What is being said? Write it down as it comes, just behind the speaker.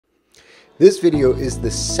This video is the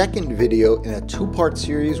second video in a two-part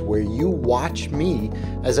series where you watch me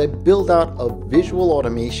as I build out a visual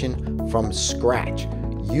automation from scratch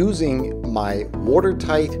using my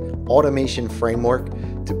watertight automation framework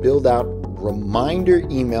to build out reminder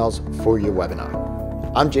emails for your webinar.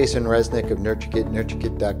 I'm Jason Resnick of NurtureKit,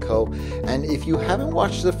 NurtureKit.co, and if you haven't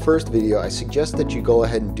watched the first video, I suggest that you go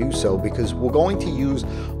ahead and do so because we're going to use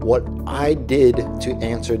what I did to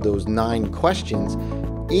answer those 9 questions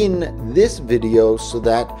in this video so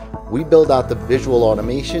that we build out the visual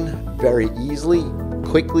automation very easily,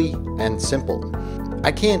 quickly, and simple.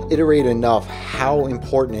 I can't iterate enough how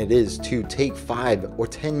important it is to take 5 or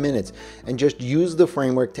 10 minutes and just use the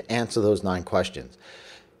framework to answer those 9 questions.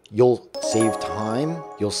 You'll save time,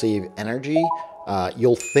 you'll save energy,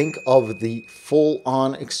 you'll think of the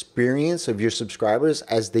full-on experience of your subscribers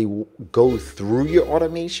as they go through your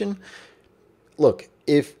automation. Look,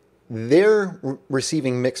 if they're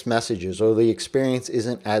receiving mixed messages or the experience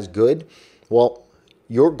isn't as good, well,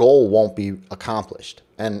 your goal won't be accomplished.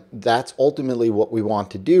 And that's ultimately what we want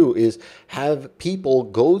to do, is have people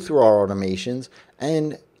go through our automations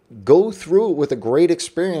and go through it with a great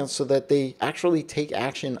experience so that they actually take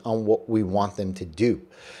action on what we want them to do.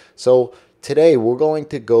 So today we're going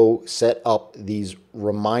to go set up these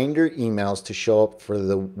reminder emails to show up for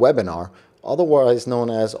the webinar, otherwise known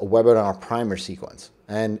as a webinar primer sequence.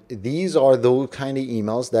 And these are those kind of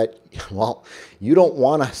emails that, well, you don't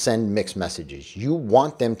want to send mixed messages. You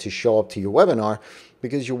want them to show up to your webinar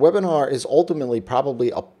because your webinar is ultimately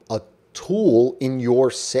probably a tool in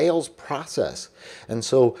your sales process. And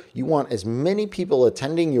so you want as many people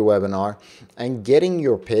attending your webinar and getting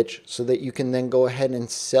your pitch so that you can then go ahead and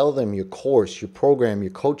sell them your course, your program,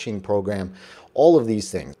 your coaching program, all of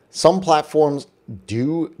these things. Some platforms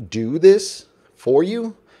do this for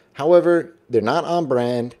you. However, they're not on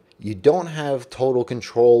brand. You don't have total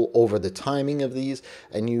control over the timing of these,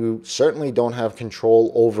 and you certainly don't have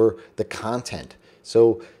control over the content.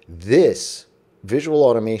 So this visual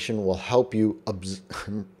automation will help you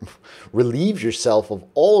relieve yourself of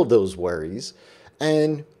all of those worries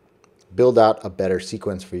and build out a better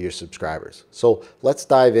sequence for your subscribers. So let's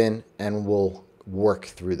dive in and we'll work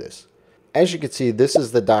through this. As you can see, this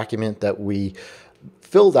is the document that we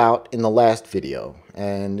filled out in the last video,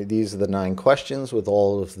 and these are the 9 questions with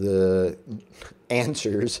all of the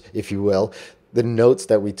answers, if you will, the notes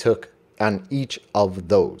that we took on each of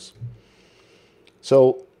those.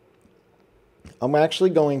 So I'm actually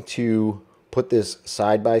going to put this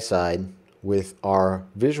side by side with our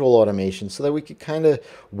visual automation so that we could kind of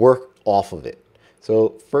work off of it.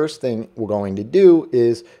 So first thing we're going to do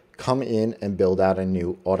is come in and build out a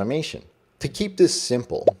new automation. To keep this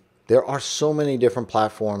simple, there are so many different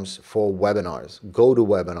platforms for webinars: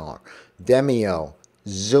 GoToWebinar, Demio,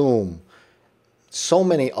 Zoom, so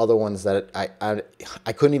many other ones that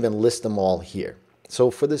I couldn't even list them all here. So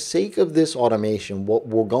for the sake of this automation, what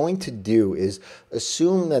we're going to do is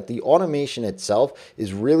assume that the automation itself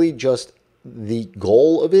is really just, the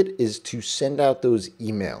goal of it is to send out those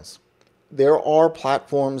emails. There are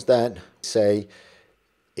platforms that say,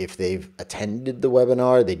 if they've attended the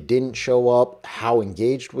webinar, they didn't show up, how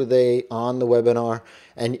engaged were they on the webinar?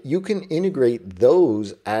 And you can integrate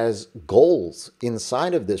those as goals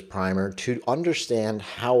inside of this primer to understand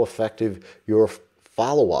how effective your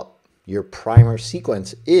follow-up, your primer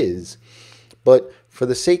sequence is. But for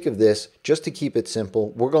the sake of this, just to keep it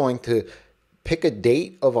simple, we're going to pick a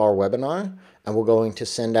date of our webinar and we're going to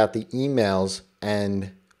send out the emails,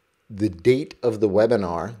 and the date of the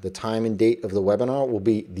webinar, the time and date of the webinar will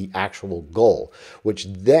be the actual goal, which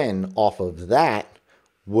then off of that,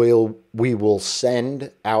 we will send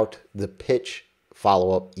out the pitch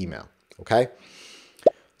follow-up email, okay?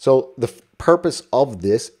 So the purpose of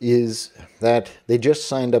this is that they just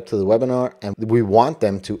signed up to the webinar and we want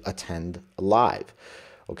them to attend live,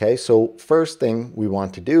 okay? So first thing we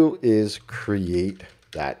want to do is create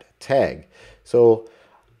that tag. So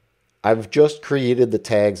I've just created the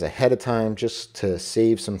tags ahead of time just to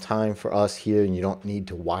save some time for us here, and you don't need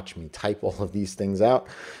to watch me type all of these things out.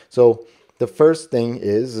 So the first thing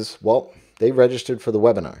is well, they registered for the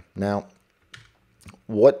webinar. Now,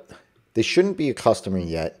 they shouldn't be a customer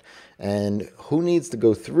yet, and who needs to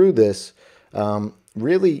go through this?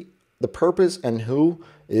 Really, the purpose and who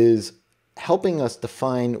is helping us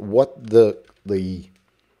define what the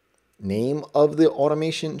name of the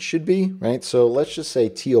automation should be, right? So let's just say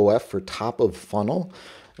TOF for top of funnel,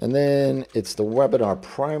 and then it's the webinar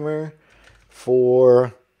primer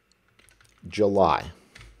for July.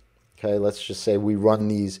 Okay, let's just say we run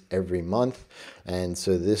these every month, and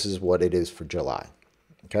so this is what it is for July.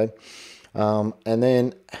 Okay, and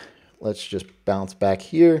then let's just bounce back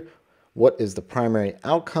here. what is the primary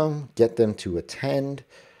outcome, get them to attend,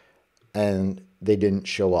 and they didn't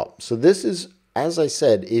show up. So this is, as I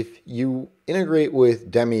said, if you integrate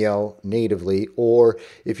with Demio natively, or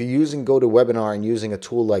if you're using GoToWebinar and using a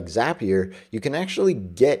tool like Zapier, you can actually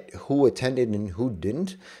get who attended and who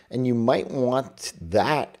didn't. And you might want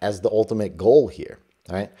that as the ultimate goal here,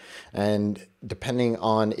 right? And depending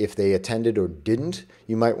on if they attended or didn't,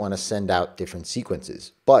 you might want to send out different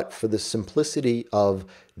sequences. But for the simplicity of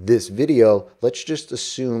this video, let's just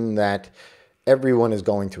assume that everyone is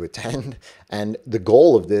going to attend, and the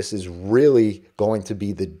goal of this is really going to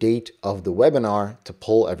be the date of the webinar to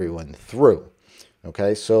pull everyone through.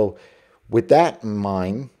 Okay, so with that in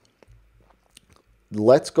mind,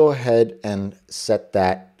 let's go ahead and set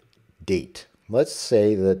that date. Let's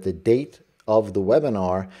say that the date of the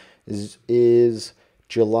webinar is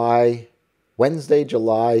Wednesday,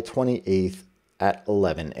 July 28th at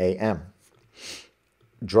 11 a.m.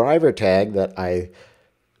 Driver tag that I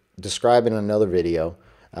describe in another video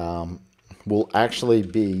will actually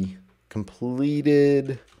be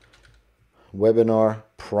completed webinar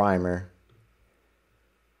primer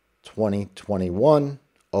 2021-07.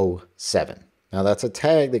 Now that's a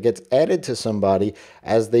tag that gets added to somebody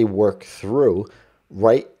as they work through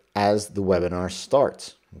right as the webinar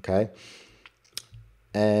starts. Okay,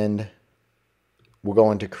 and we're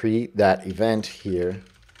going to create that event here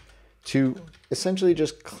to essentially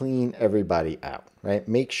just clean everybody out, right?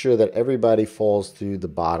 Make sure that everybody falls through the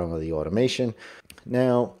bottom of the automation.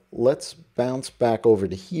 Now, let's bounce back over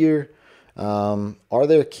to here. Are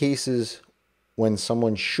there cases when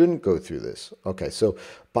someone shouldn't go through this? Okay, so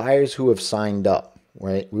buyers who have signed up,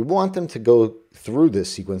 right? We want them to go through this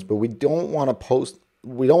sequence, but we don't want to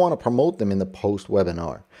promote them in the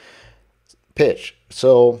post-webinar pitch.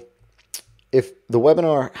 So if the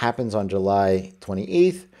webinar happens on July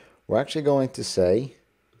 28th, we're actually going to say,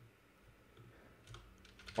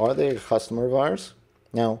 are they a customer of ours?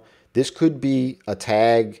 Now, this could be a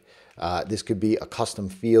tag, this could be a custom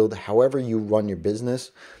field, however you run your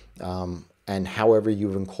business, and however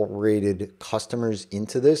you've incorporated customers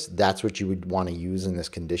into this, that's what you would want to use in this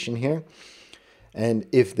condition here. And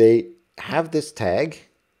if they have this tag,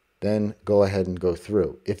 then go ahead and go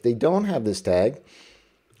through. If they don't have this tag,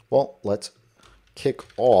 well, let's kick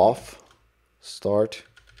off start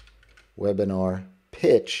webinar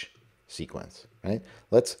pitch sequence, right?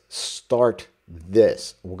 Let's start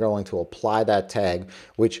this. We're going to apply that tag,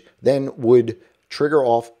 which then would trigger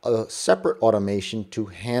off a separate automation to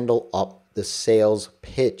handle up the sales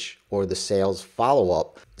pitch or the sales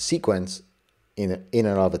follow-up sequence in and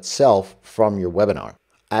of itself from your webinar.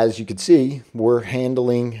 As you can see, we're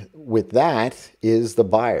handling with that is the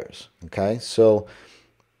buyers, okay? So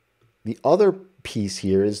the other piece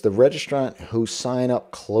here is the registrant who sign up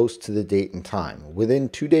close to the date and time. Within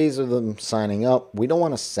 2 days of them signing up, we don't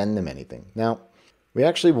want to send them anything. Now, we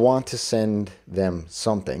actually want to send them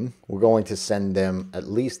something. We're going to send them at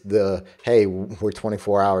least the, hey, we're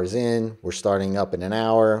 24 hours in, we're starting up in an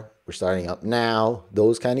hour, we're starting up now,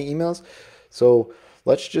 those kind of emails. So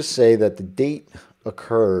let's just say that the date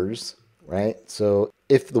occurs, right? So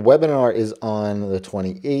if the webinar is on the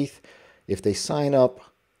 28th, if they sign up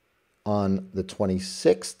on the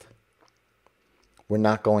 26th, we're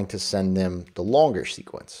not going to send them the longer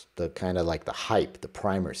sequence, the kind of like the hype, the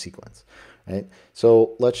primer sequence, right?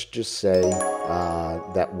 So let's just say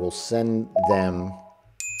that we'll send them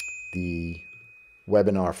the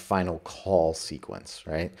webinar final call sequence,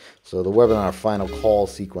 right? So the webinar final call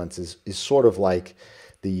sequence is sort of like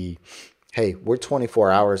the, hey, we're 24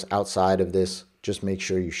 hours outside of this, just make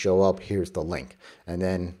sure you show up, here's the link. And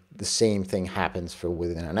then the same thing happens for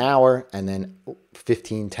within an hour and then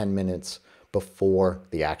 10 minutes before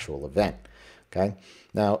the actual event, okay?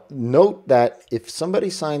 Now, note that if somebody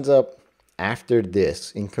signs up after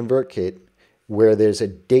this in ConvertKit, where there's a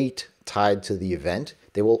date tied to the event,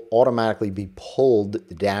 they will automatically be pulled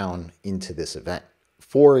down into this event.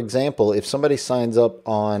 For example, if somebody signs up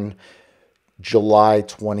on July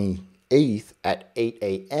 28th at 8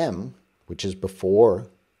 a.m., which is before,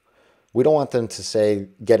 we don't want them to say,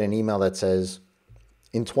 get an email that says,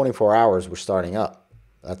 in 24 hours, we're starting up.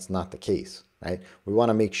 That's not the case, right? We want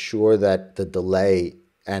to make sure that the delay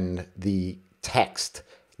and the text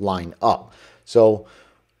line up. So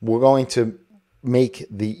we're going to make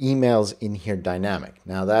the emails in here dynamic.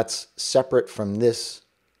 Now that's separate from this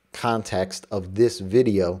context of this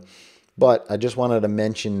video, but I just wanted to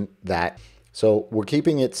mention that. So we're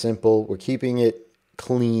keeping it simple, we're keeping it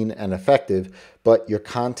clean and effective, but your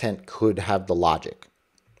content could have the logic,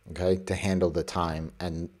 okay, to handle the time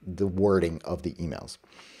and the wording of the emails.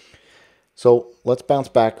 So let's bounce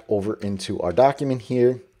back over into our document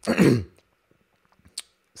here.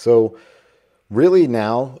 So really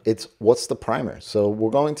now it's what's the primer. So we're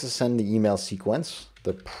going to send the email sequence,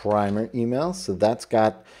 the primer email. So that's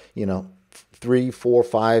got, 3, 4,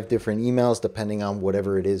 5 different emails, depending on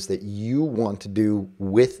whatever it is that you want to do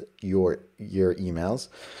with your emails.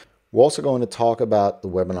 We're also going to talk about the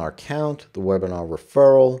webinar count, the webinar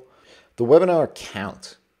referral, the webinar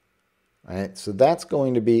count. All right, so that's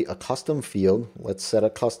going to be a custom field. Let's set a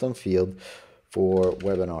custom field for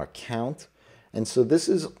webinar count. And so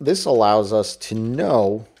this allows us to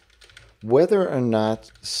know whether or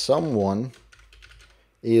not someone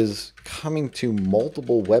is coming to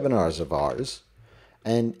multiple webinars of ours.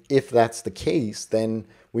 And if that's the case, then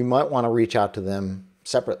we might want to reach out to them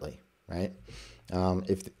separately, right?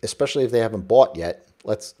 Especially if they haven't bought yet,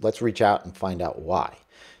 let's reach out and find out why.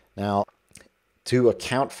 Now, to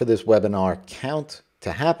account for this webinar count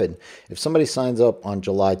to happen, if somebody signs up on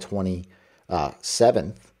July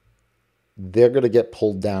 27th, they're going to get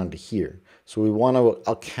pulled down to here. So we want to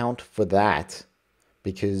account for that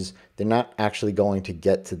because they're not actually going to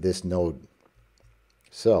get to this node.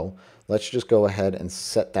 So let's just go ahead and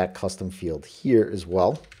set that custom field here as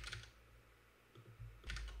well.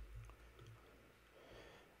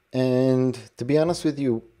 And to be honest with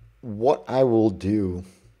you, what I will do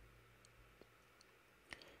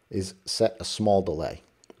is set a small delay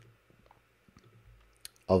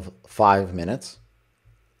of 5 minutes.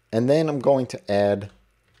 And then I'm going to add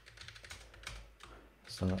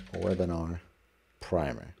a webinar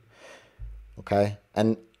primer. Okay.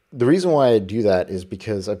 And the reason why I do that is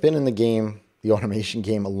because I've been in the game, the automation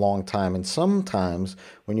game, a long time. And sometimes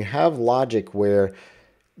when you have logic where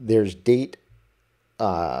there's date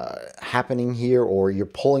happening here, or you're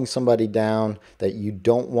pulling somebody down that you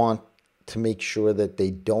don't want to make sure that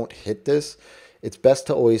they don't hit this, it's best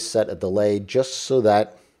to always set a delay just so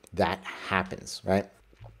that that happens, right?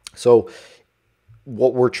 So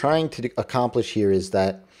what we're trying to accomplish here is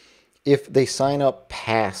that if they sign up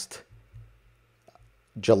past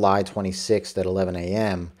July 26th at 11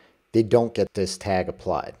 a.m., they don't get this tag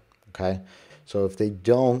applied, okay? So if they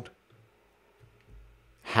don't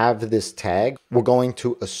have this tag, we're going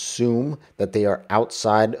to assume that they are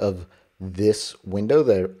outside of this window,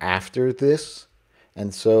 they're after this.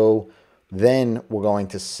 And so then we're going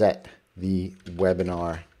to set the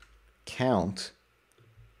webinar count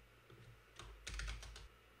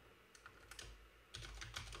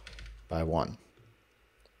by 1.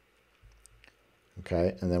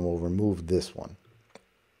 Okay, and then we'll remove this one.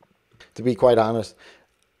 To be quite honest,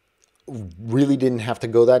 really didn't have to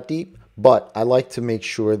go that deep, but I like to make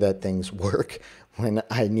sure that things work when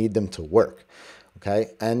I need them to work.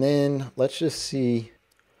 Okay, and then let's just see.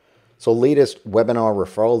 So latest webinar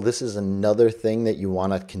referral, this is another thing that you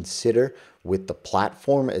want to consider with the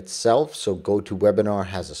platform itself. So GoToWebinar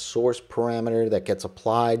has a source parameter that gets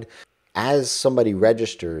applied. As somebody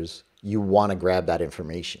registers, you want to grab that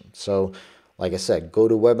information. So like I said,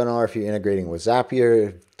 GoToWebinar, if you're integrating with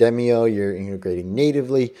Zapier, Demio, you're integrating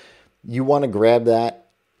natively, you want to grab that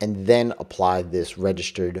and then apply this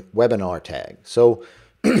registered webinar tag. So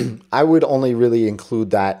I would only really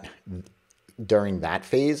include that during that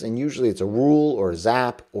phase, and usually it's a rule or a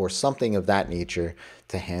zap or something of that nature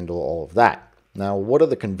to handle all of that. Now, what are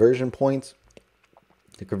the conversion points?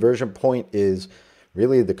 The conversion point is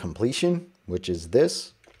really the completion, which is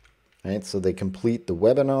this, right? So they complete the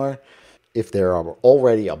webinar. If they're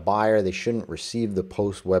already a buyer, they shouldn't receive the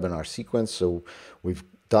post-webinar sequence. So we've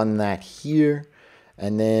done that here.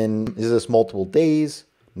 And then is this multiple days?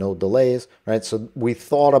 No delays, right? So we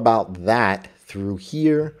thought about that through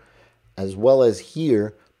here as well as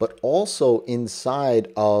here, but also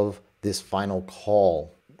inside of this final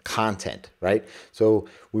call content, right? So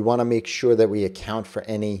we want to make sure that we account for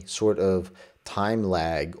any sort of time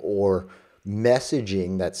lag or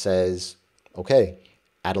messaging that says, okay,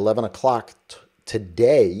 at 11 o'clock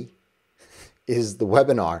today is the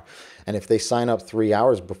webinar. And if they sign up 3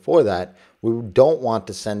 hours before that, we don't want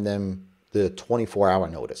to send them the 24-hour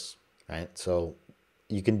notice, right? So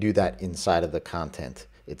you can do that inside of the content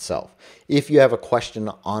itself. If you have a question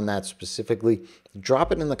on that specifically,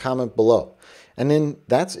 drop it in the comment below. And then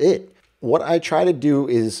that's it. What I try to do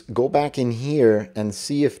is go back in here and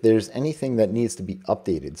see if there's anything that needs to be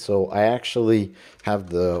updated. So I actually have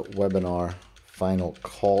the webinar final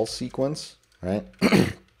call sequence, right?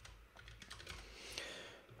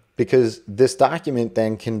 Because this document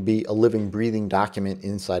then can be a living, breathing document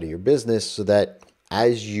inside of your business so that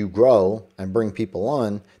as you grow and bring people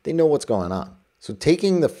on, they know what's going on. So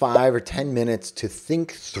taking the 5 or 10 minutes to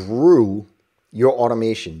think through your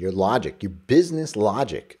automation, your logic, your business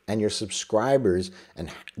logic, and your subscribers and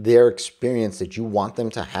their experience that you want them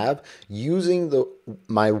to have using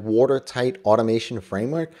my watertight automation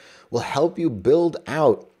framework will help you build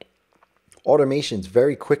out automations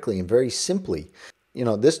very quickly and very simply. You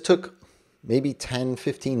know, this took maybe 10,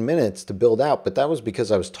 15 minutes to build out, but that was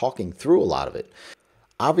because I was talking through a lot of it.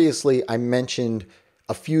 Obviously, I mentioned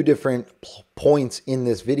a few different points in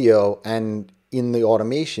this video and in the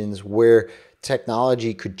automations where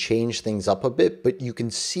technology could change things up a bit, but you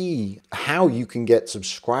can see how you can get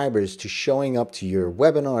subscribers to showing up to your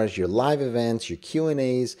webinars, your live events, your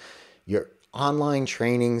Q&As, your online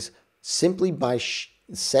trainings, simply by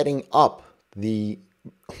setting up the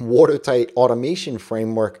watertight automation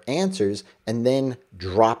framework answers and then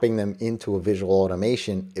dropping them into a visual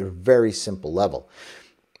automation at a very simple level.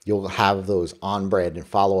 You'll have those on-brand and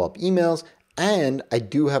follow-up emails. And I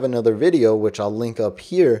do have another video, which I'll link up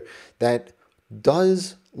here, that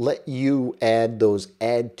does let you add those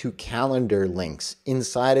add to calendar links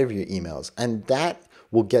inside of your emails. And that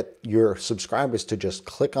will get your subscribers to just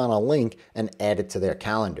click on a link and add it to their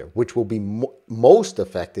calendar, which will be most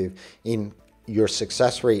effective in your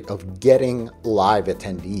success rate of getting live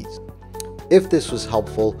attendees. If this was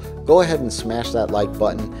helpful, go ahead and smash that like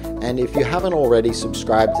button. And if you haven't already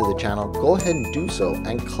subscribed to the channel, go ahead and do so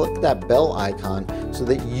and click that bell icon so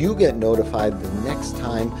that you get notified the next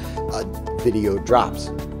time a video drops.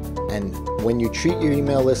 And when you treat your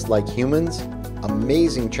email list like humans,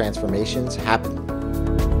 amazing transformations happen.